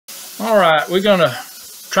Alright, we're going to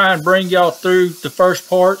try and bring y'all through the first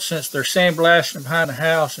part since they're sandblasting behind the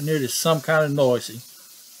house and it is some kind of noisy.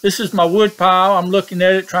 This is my wood pile. I'm looking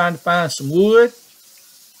at it trying to find some wood,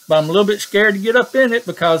 but I'm a little bit scared to get up in it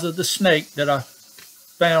because of the snake that I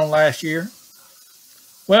found last year.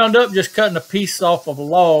 Wound up just cutting a piece off of a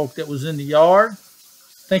log that was in the yard.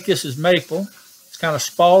 I think this is maple. It's kind of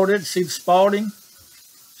spalted. See the spalting?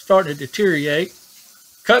 Starting to deteriorate.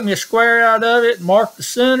 Cut me a square out of it, marked the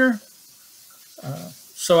center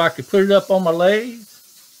so I could put it up on my lathe.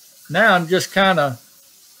 Now I'm just kind of,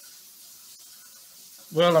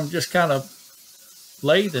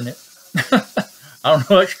 lathing it. I don't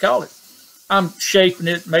know what you call it. I'm shaping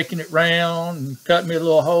it, making it round, and cutting me a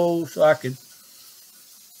little hole so I could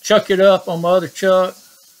chuck it up on my other chuck.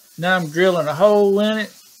 Now I'm drilling a hole in it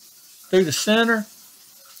through the center.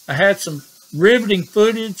 I had some riveting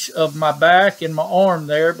footage of my back and my arm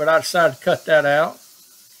there, but I decided to cut that out.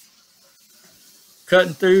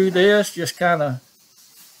 Cutting through this, just kind of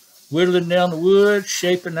whittling down the wood,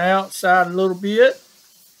 shaping the outside a little bit.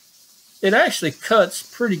 It actually cuts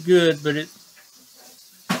pretty good, but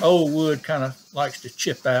old wood kind of likes to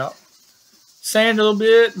chip out. Sand a little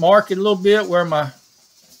bit, mark it a little bit where my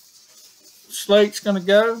slate's going to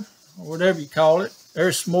go, or whatever you call it.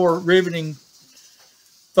 There's some more riveting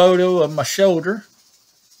photo of my shoulder.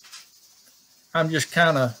 I'm just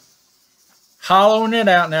kind of hollowing it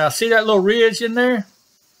out now. See that little ridge in there?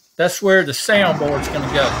 That's where the soundboard's going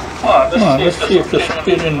to go. All right, let's see if this will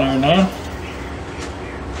fit in there now.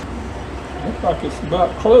 Looks like it's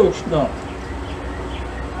about close, don't it?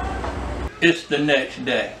 It's the next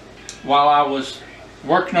day. While I was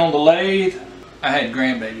working on the lathe, I had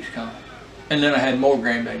grandbabies come. And then I had more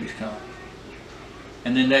grandbabies come.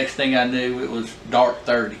 And the next thing I knew, it was dark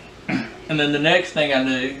 30. And then the next thing I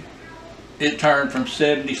knew, it turned from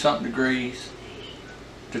 70-something degrees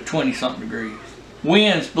to 20-something degrees.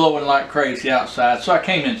 Wind's blowing like crazy outside, so I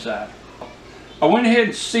came inside. I went ahead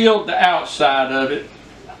and sealed the outside of it.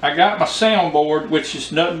 I got my soundboard, which is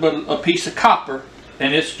nothing but a piece of copper,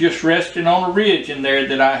 and it's just resting on a ridge in there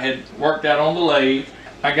that I had worked out on the lathe.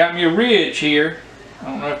 I got me a ridge here. I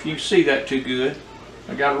don't know if you can see that too good.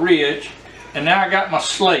 I got a ridge. And now I got my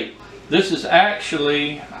slate. This is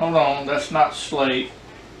actually, hold on, that's not slate.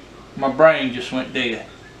 My brain just went dead.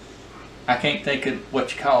 I can't think of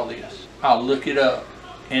what you call this. I'll look it up.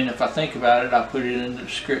 And if I think about it, I'll put it in the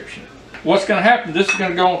description. What's going to happen, this is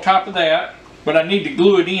going to go on top of that, but I need to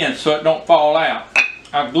glue it in so it don't fall out.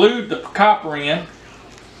 I've glued the copper in.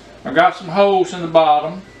 I've got some holes in the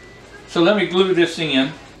bottom. So let me glue this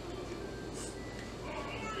in.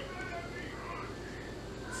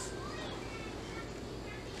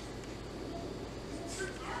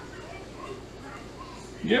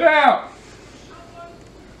 Get out!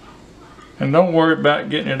 And don't worry about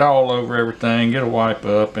getting it all over everything. Get a wipe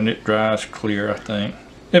up and it dries clear, I think.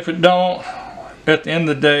 If it don't, at the end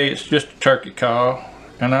of the day, it's just a turkey call.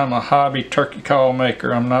 And I'm a hobby turkey call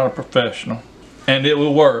maker. I'm not a professional. And it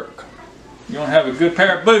will work. You're going to have a good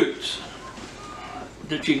pair of boots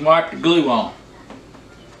that you can wipe the glue on.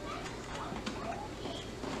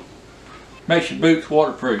 Makes your boots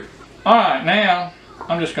waterproof. Alright, now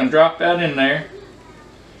I'm just going to drop that in there.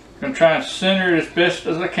 I'm going to try and center it as best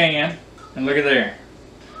as I can. And look at there.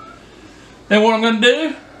 Then what I'm going to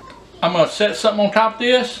do, I'm going to set something on top of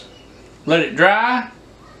this, let it dry,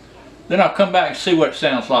 then I'll come back and see what it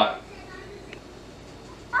sounds like.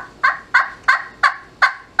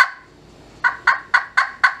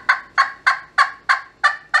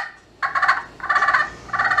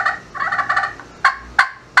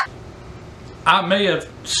 I may have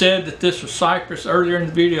said that this was cypress earlier in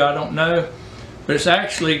the video, I don't know. But it's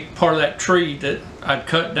actually part of that tree that I'd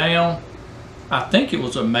cut down. I think it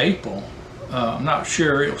was a maple. I'm not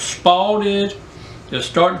sure. It was spalted. It was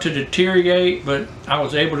starting to deteriorate, but I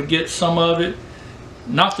was able to get some of it.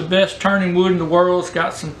 Not the best turning wood in the world. It's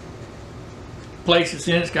got some places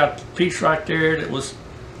in it. It's got a piece right there that was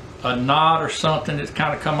a knot or something that's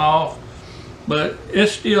kind of come off. But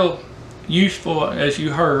it's still useful, as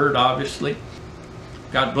you heard, obviously.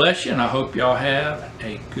 God bless you, and I hope y'all have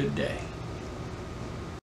a good day.